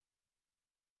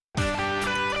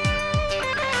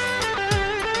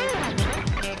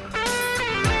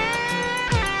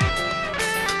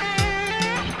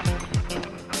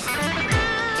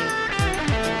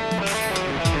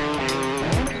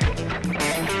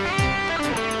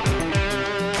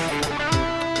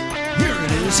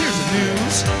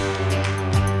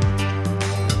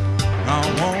I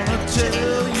wanna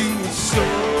tell you a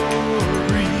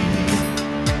story,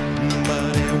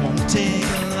 but it won't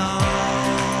take long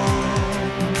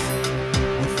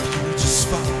if you just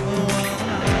follow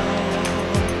along,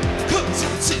 'cause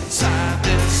it's inside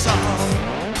this song.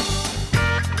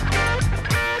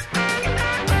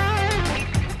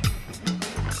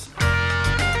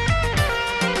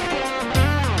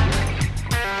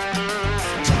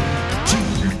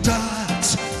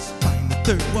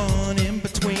 Third one in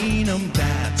between them,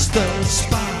 that's the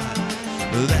spot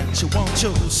that you want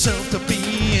yourself to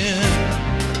be in.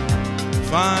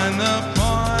 Find the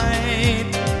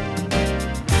point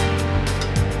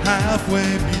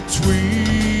halfway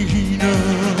between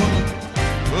them.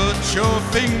 Put your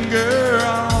finger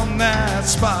on that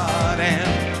spot and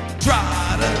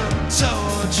draw it up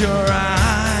towards your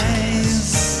eyes.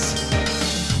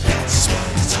 That's what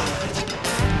it's hard.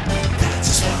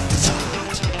 That's what it's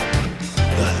hard.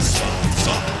 That's what it's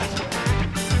hard.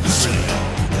 That's really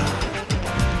all we got.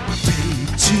 Take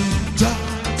two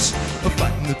dots,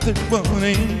 find the third one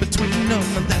in between them,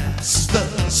 and that's the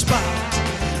spot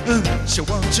that you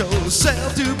want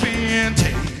yourself to be in.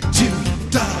 Take two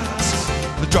dots,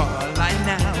 draw a line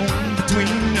now in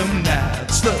between them,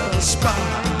 that's the spot.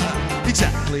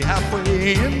 Exactly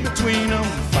halfway in between them,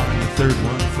 find the third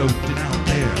one floating out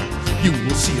there. You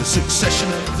will see a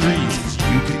succession of threes.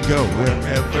 You can go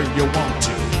wherever you want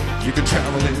to. You can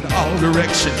travel in all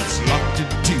directions, locked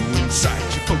into inside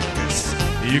your focus.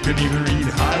 You can even read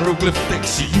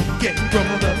hieroglyphics. You can go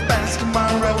the past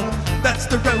tomorrow. That's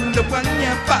the road to one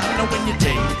you follow when you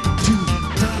take two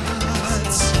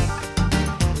dots.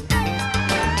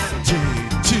 Take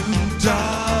two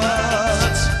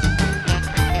dots.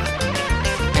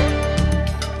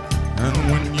 And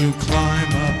when you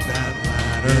climb up that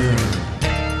ladder,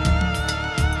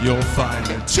 you'll find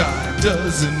that time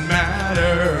doesn't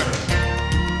matter.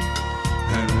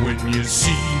 And when you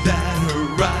see that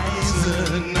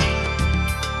horizon,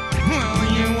 well,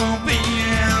 you won't be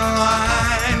in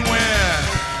line with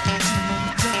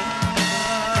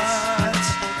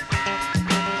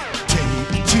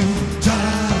two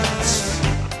dots.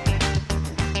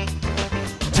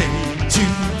 Take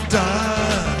two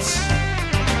dots.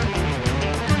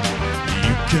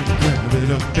 You can grab it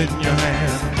up in your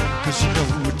hand, 'cause you know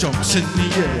it jumps in the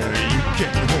air. You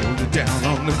can hold it down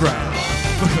on the ground,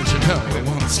 because you know it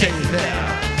won't stay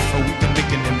there. We can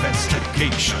make an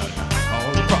investigation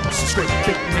all across this great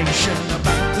big nation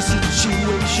about the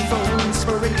situation for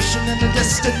inspiration and a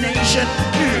destination.